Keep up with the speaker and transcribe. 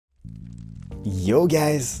Yo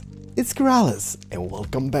guys, it's Keralis and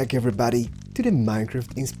welcome back everybody to the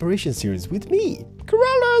Minecraft Inspiration Series with me,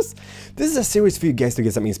 Keralis! This is a series for you guys to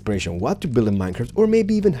get some inspiration what to build in Minecraft or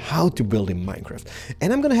maybe even how to build in Minecraft.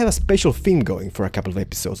 And I'm gonna have a special theme going for a couple of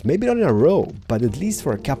episodes, maybe not in a row, but at least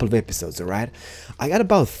for a couple of episodes, alright? I got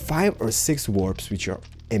about 5 or 6 warps which are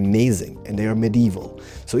amazing and they are medieval.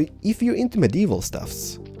 So if you're into medieval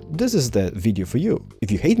stuffs, this is the video for you.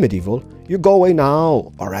 If you hate medieval, you go away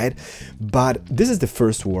now, alright? But this is the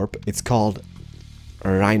first warp. It's called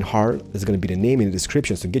Reinhart. It's gonna be the name in the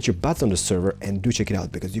description, so get your butts on the server and do check it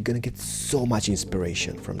out because you're gonna get so much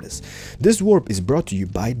inspiration from this. This warp is brought to you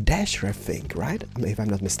by Dasher, I think, right? If I'm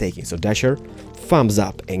not mistaken. So Dasher, thumbs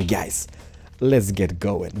up, and guys, let's get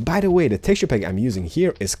going. By the way, the texture pack I'm using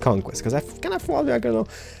here is Conquest because I kind of thought, I don't know,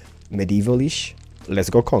 medieval-ish.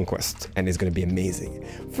 Let's go Conquest, and it's gonna be amazing.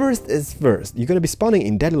 First is first, you're gonna be spawning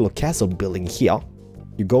in that little castle building here.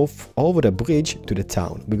 You go over the bridge to the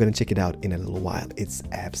town. We're gonna check it out in a little while. It's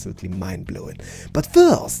absolutely mind-blowing. But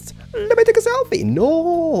first, let me take a selfie.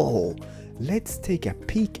 No! Let's take a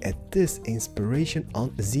peek at this inspiration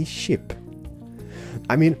on the ship.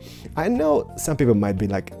 I mean, I know some people might be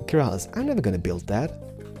like, Keralis, I'm never gonna build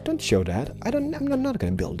that. Don't show that. I'm not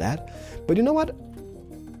gonna build that. But you know what?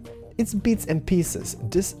 It's bits and pieces.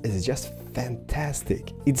 This is just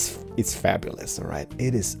fantastic. It's fabulous, all right?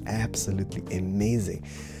 It is absolutely amazing.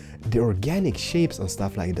 The organic shapes and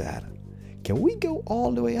stuff like that. Can we go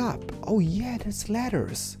all the way up? Oh yeah, there's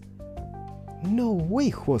ladders. No way,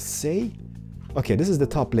 Jose. Okay, this is the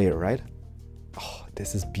top layer, right? Oh,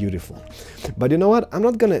 this is beautiful. But you know what? I'm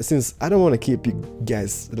not gonna, since I don't want to keep you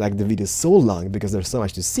guys like the video so long because there's so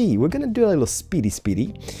much to see, we're gonna do a little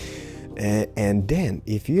speedy. And then,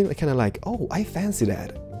 if you're kind of like, oh, I fancy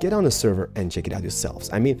that, get on the server and check it out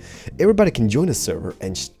yourselves. I mean, everybody can join the server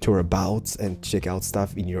and tour about and check out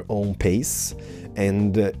stuff in your own pace.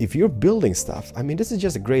 And if you're building stuff, I mean, this is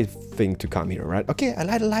just a great thing to come here, right? Okay, I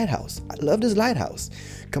like a lighthouse. I love this lighthouse.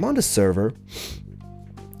 Come on the server,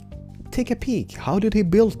 take a peek. How did he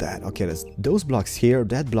build that? Okay, there's those blocks here,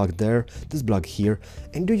 that block there, this block here,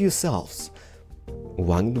 and do yourselves.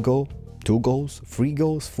 1 go. 2 goals, 3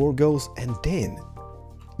 goals, 4 goals, and then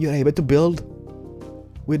you're able to build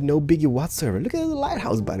with no biggie whatsoever. Look at the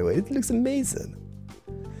lighthouse, by the way, it looks amazing.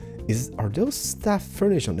 Are those stuff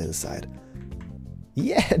furnished on the inside?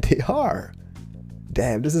 Yeah, they are.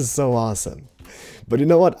 Damn, this is so awesome. But you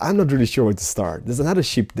know what? I'm not really sure where to start. There's another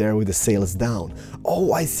ship there with the sails down.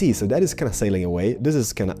 Oh, I see. So that is kind of sailing away. This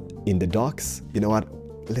is kind of in the docks. You know what?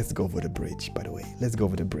 Let's go over the bridge, by the way. Let's go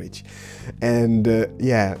over the bridge. And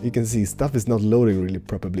yeah, you can see stuff is not loading really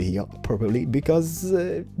properly here, because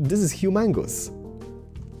this is humongous.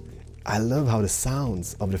 I love how the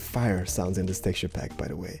sounds of the fire sounds in this texture pack, by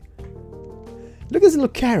the way. Look at this little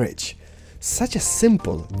carriage. Such a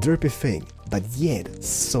simple, derpy thing, but yet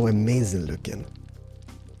so amazing looking.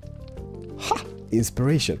 Ha!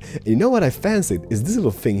 Inspiration. You know what I fancied is this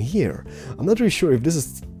little thing here. I'm not really sure if this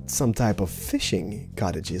is some type of fishing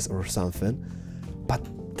cottages or something, but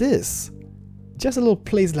this, just a little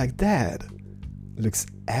place like that, looks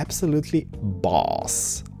absolutely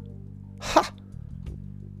boss. Ha!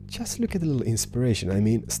 Just look at the little inspiration. I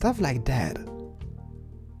mean, stuff like that,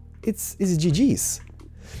 it's GG's.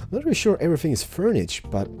 I'm not really sure everything is furnished,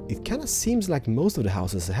 but it kind of seems like most of the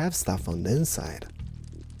houses have stuff on the inside.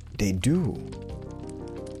 They do.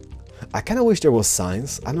 I kind of wish there was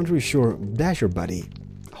signs. I'm not really sure. Dasher buddy,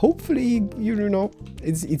 hopefully, you know,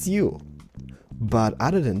 it's you. But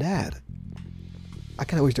other than that, I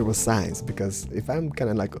kind of wish there was signs, because if I'm kind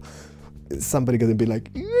of like, somebody gonna be like,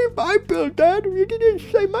 if I built that, you didn't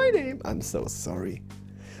say my name. I'm so sorry.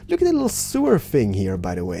 Look at the little sewer thing here,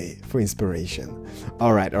 by the way, for inspiration.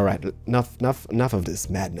 All right, enough of this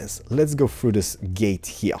madness. Let's go through this gate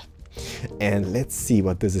here. And let's see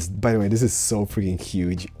what this is. By the way, this is so freaking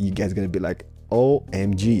huge. You guys are gonna be like,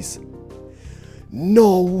 OMGs.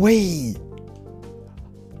 No way!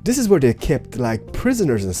 This is where they kept like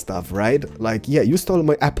prisoners and stuff, right? Like, yeah, you stole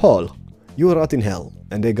my apple. You rot in hell.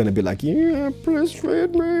 And they're gonna be like, yeah, please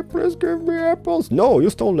feed me, please give me apples. No, you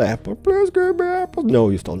stole the apple. Please give me apples. No,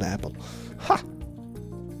 you stole the apple. Ha!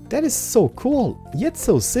 That is so cool, yet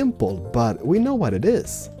so simple, but we know what it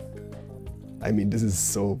is. I mean, this is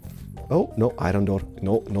so... Oh, no, iron door.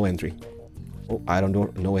 No, no entry. Oh, iron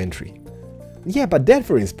door, no entry. Yeah, but that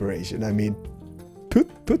for inspiration, I mean,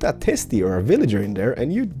 put a testy or a villager in there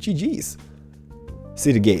and you GG's.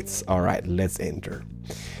 City gates. All right, let's enter.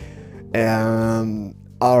 I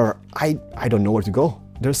don't know where to go.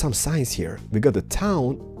 There's some signs here. We got the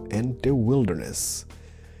town and the wilderness,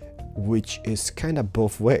 which is kind of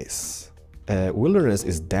both ways. Wilderness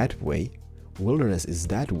is that way, Wilderness is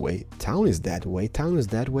that way, town is that way, town is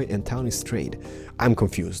that way, and town is straight. I'm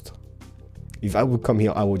confused. If I would come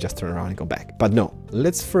here, I would just turn around and go back. But no,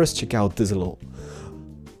 let's first check out this little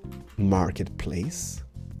marketplace.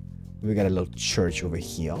 We got a little church over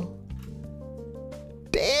here.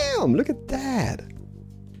 Damn, look at that.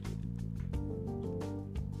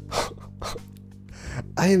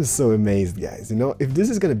 I am so amazed, guys. You know, if this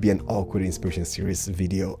is gonna be an awkward inspiration series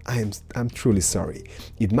video, I'm truly sorry.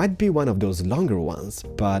 It might be one of those longer ones,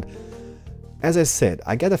 but as I said,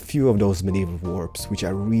 I got a few of those medieval warps which I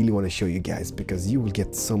really want to show you guys, because you will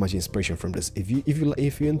get so much inspiration from this if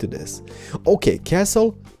you're into this. Okay,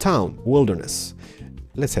 castle, town, wilderness.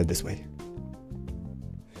 Let's head this way.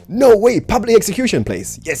 No way, public execution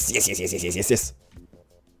place. Yes, yes, yes, yes, yes, yes, yes, yes.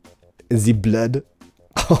 The blood.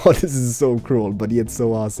 Oh, this is so cruel, but yet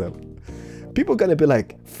so awesome. People gonna be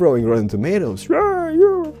like throwing rotten tomatoes. Yeah,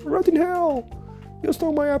 you rotten hell. You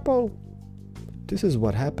stole my apple. This is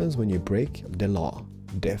what happens when you break the law.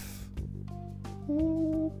 Death.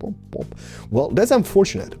 Well, that's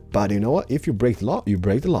unfortunate, but you know what? If you break the law, you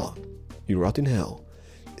break the law. You rot in hell.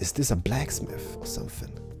 Is this a blacksmith or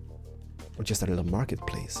something? Or just a little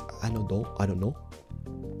marketplace? I don't know.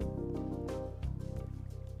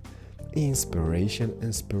 Inspiration.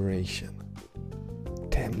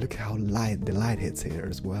 Damn, look how the light hits here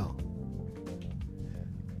as well.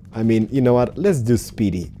 I mean, you know what? Let's do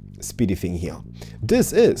speedy thing here.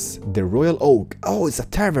 This is the Royal Oak. Oh, it's a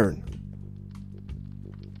tavern.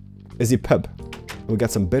 It's a pub. We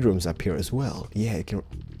got some bedrooms up here as well. Yeah, you can.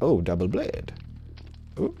 Oh, double blade.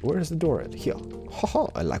 Oh, where's the door at? Here. Haha,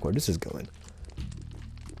 I like where this is going.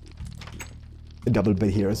 A double bed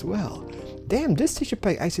here as well. Damn, this texture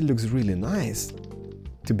pack actually looks really nice,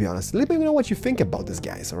 to be honest. Let me know what you think about this,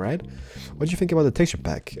 guys, alright? What do you think about the texture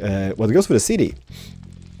pack? Well, it goes for the city.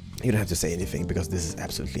 You don't have to say anything, because this is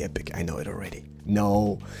absolutely epic. I know it already.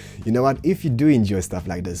 No. You know what? If you do enjoy stuff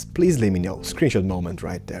like this, please let me know. Screenshot moment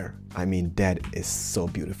right there. I mean, that is so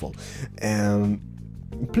beautiful.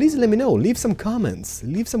 Please let me know. Leave some comments.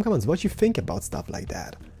 Leave some comments what you think about stuff like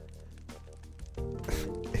that.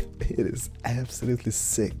 It is absolutely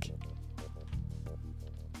sick.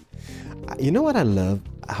 You know what I love?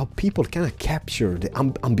 How people kind of capture the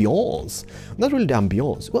ambiance. Not really the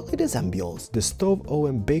ambiance. Well, it is ambiance. The stove,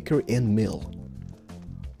 oven, bakery, and mill.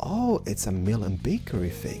 Oh, it's a mill and bakery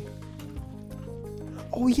thing.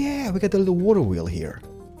 Oh yeah, we got the little water wheel here.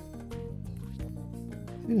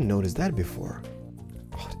 I didn't notice that before.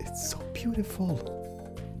 Oh, it's so beautiful.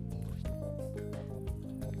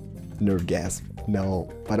 Nerd gasp. No,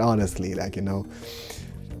 but honestly, like, you know,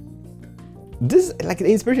 this, like, an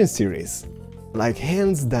inspiration series, like,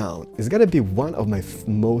 hands down, it's gotta be one of my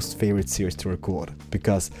most favorite series to record,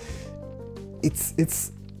 because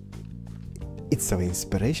it's so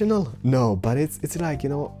inspirational. No, but it's like, you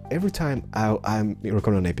know, every time I'm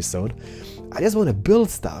recording an episode, I just want to build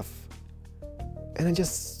stuff, and I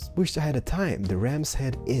just wish I had a time. The Ram's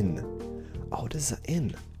Head Inn. Oh, this is an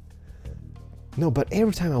inn. No, but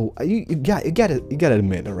every time you gotta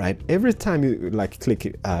admit, right? Every time you like click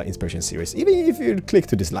inspiration series, even if you click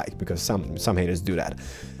to dislike, because some haters do that,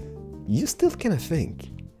 you still kind of think,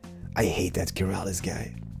 I hate that Keralis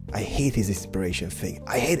guy. I hate his inspiration thing.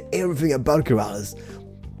 I hate everything about Keralis.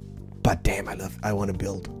 But damn, I want to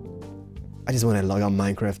build. I just want to log on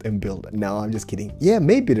Minecraft and build. No, I'm just kidding. Yeah,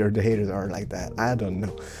 maybe the haters are like that. I don't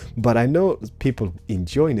know. But I know people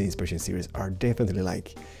enjoying the inspiration series are definitely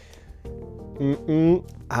like,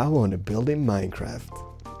 I want to build in Minecraft.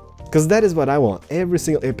 Because that is what I want. Every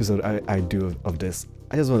single episode I do of this,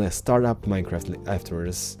 I just want to start up Minecraft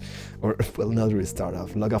afterwards. Or, well, not really start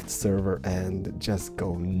off, log off the server and just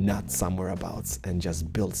go nuts somewhere abouts and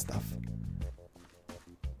just build stuff.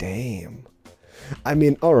 Damn. I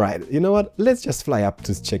mean, alright, you know what? Let's just fly up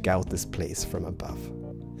to check out this place from above.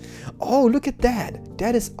 Oh, look at that!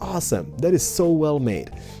 That is awesome! That is so well made.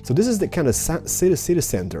 So this is the kind of city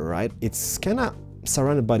center, right? It's kind of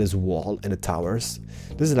surrounded by this wall and the towers.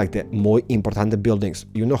 This is like the more important buildings.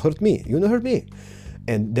 You know, hurt me. You know, hurt me.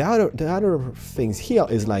 And the other things here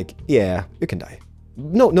is like, yeah, you can die.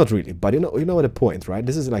 No, not really, but you know what the point, right?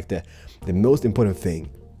 This is like the most important thing.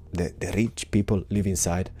 The rich people live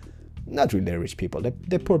inside. Not really the rich people.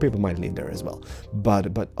 The poor people might live there as well. But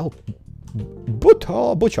oh,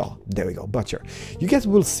 butcher. There we go, butcher. You guys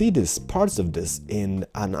will see this parts of this in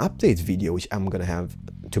an update video, which I'm gonna have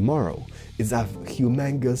tomorrow. It's a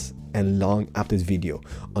humongous and long update video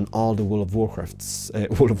on all the World of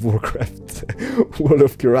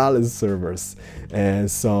Keralis servers.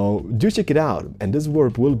 So do check it out, and this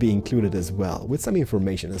warp will be included as well with some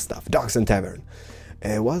information and stuff. Docks and Tavern.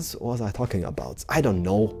 What was I talking about? I don't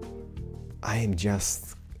know. I am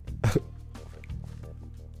just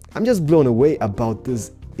I'm just blown away about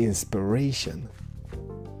this inspiration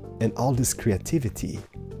and all this creativity.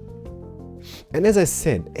 And as I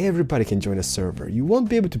said, everybody can join a server. You won't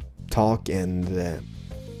be able to talk and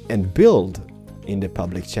build in the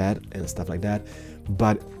public chat and stuff like that,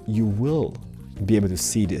 but you will be able to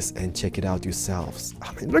see this and check it out yourselves.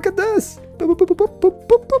 I mean, look at this! Boop, boop, boop, boop,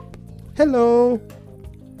 boop, boop. Hello!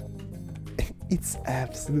 It's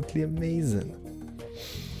absolutely amazing.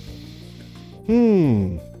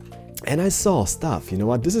 And I saw stuff, you know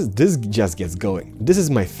what, this just gets going. This is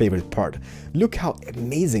my favorite part. Look how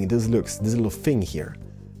amazing this looks, this little thing here.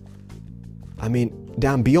 I mean, the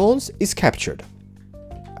ambiance is captured.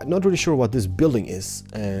 I'm not really sure what this building is,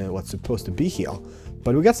 what's supposed to be here,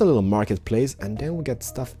 but we got some little marketplace, and then we got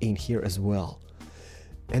stuff in here as well.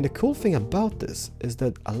 And the cool thing about this is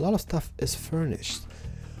that a lot of stuff is furnished.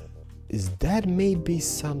 Is that maybe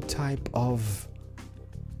some type of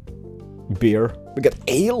beer? We got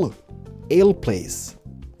ale place.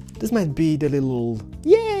 This might be the little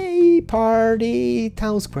yay party,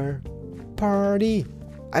 town square party.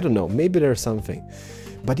 I don't know, maybe there's something.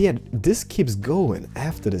 But yeah, this keeps going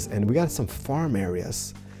after this, and we got some farm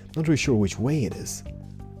areas. Not really sure which way it is.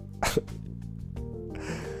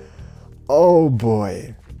 Oh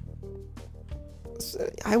boy.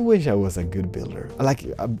 I wish I was a good builder. Like,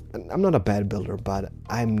 I'm not a bad builder, but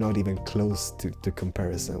I'm not even close to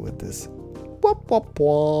comparison with this. Wop wop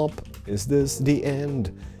wop. Is this the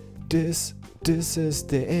end? This is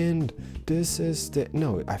the end. This is the...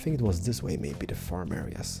 No, I think it was this way, maybe, the farm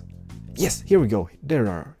areas. Yes, here we go. There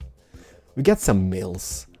are. We got some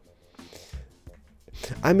mills.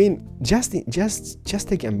 I mean, just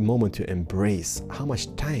take a moment to embrace how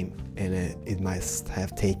much time and it must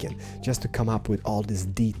have taken just to come up with all these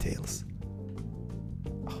details.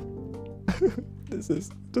 Oh. This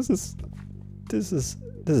is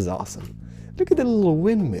awesome. Look at the little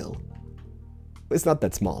windmill. It's not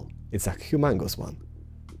that small. It's a humongous one.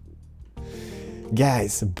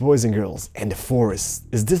 Guys, boys and girls, and the forest.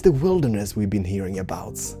 Is this the wilderness we've been hearing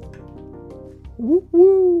about? Woo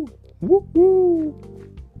woo, woo woo.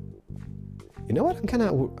 You know what?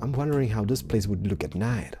 I'm wondering how this place would look at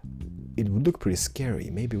night. It would look pretty scary.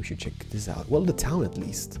 Maybe we should check this out. Well, the town at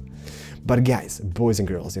least. But guys, boys and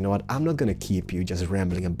girls, you know what? I'm not gonna keep you just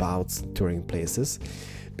rambling about touring places,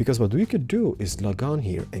 because what we could do is log on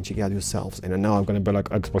here and check out yourselves. And I know I'm gonna be like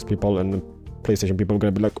Xbox people and PlayStation people are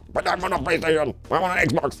gonna be like, but I'm on a PlayStation, I'm on an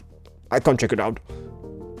Xbox, I can't check it out.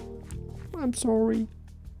 I'm sorry.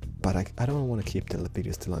 But I don't want to keep the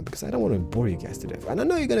videos too long because I don't want to bore you guys to death. And I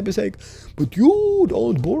know you're gonna be saying, but you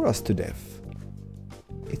don't bore us to death.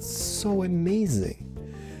 It's so amazing.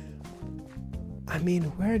 I mean,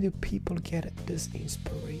 where do people get this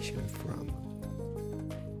inspiration from?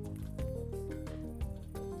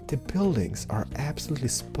 The buildings are absolutely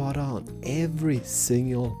spot on. Every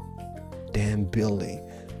single damn building.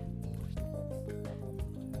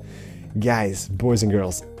 Guys, boys and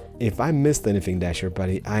girls, if I missed anything, Dasher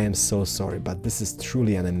buddy, I am so sorry, but this is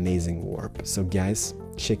truly an amazing warp. So guys,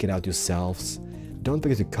 check it out yourselves. Don't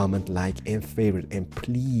forget to comment, like, and favorite, and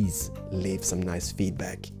please leave some nice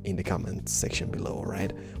feedback in the comment section below,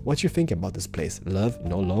 alright? What you think about this place? Love?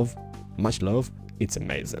 No love? Much love? It's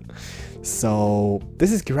amazing. So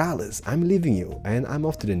this is Keralis. I'm leaving you, and I'm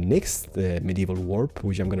off to the next medieval warp,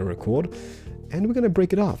 which I'm gonna record, and we're gonna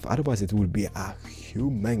break it off. Otherwise, it would be a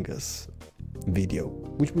humongous video,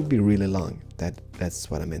 which would be really long.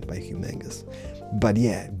 That's what I meant by humongous. But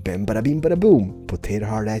yeah, bam bada bim bada boom, potato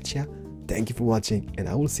heart at ya. Thank you for watching, and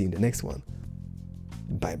I will see you in the next one.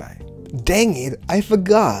 Bye bye. Dang it, I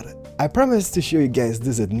forgot. I promised to show you guys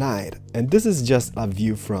this at night, and this is just a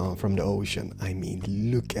view from the ocean. I mean,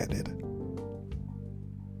 look at it.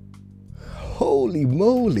 Holy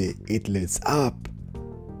moly, it lights up.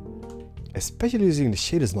 Especially using the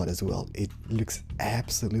shaders mod as well, it looks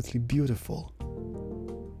absolutely beautiful.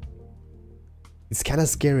 It's kind of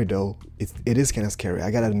scary though. It is kind of scary,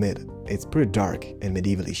 I gotta admit. It's pretty dark and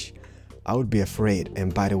medievalish. I would be afraid.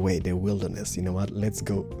 And by the way, the wilderness, you know what? Let's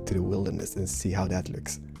go to the wilderness and see how that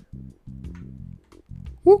looks.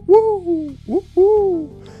 Woo woo! Woo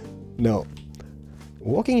woo! No.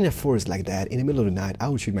 Walking in a forest like that in the middle of the night, I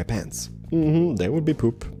would shoot my pants. There would be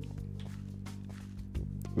poop.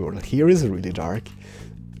 Well, here is really dark.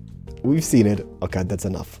 We've seen it. Okay, that's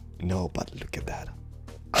enough. No, but look at that.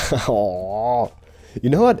 Oh,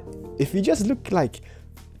 you know what? If you just look like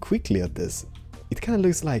quickly at this, it kind of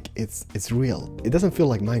looks like it's real. It doesn't feel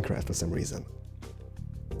like Minecraft for some reason.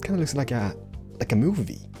 It kind of looks like a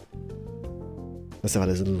movie. Let's have a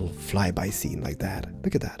little flyby scene like that.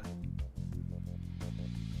 Look at that.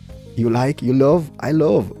 You like? You love? I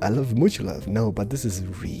love, much love. No, but this is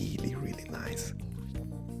really, really nice.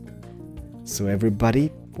 So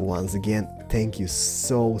everybody, once again, thank you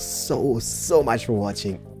so much for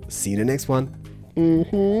watching. See you in the next one.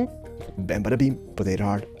 Bam bada beam, potato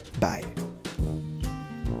heart. Bye.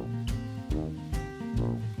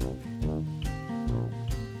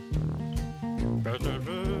 Better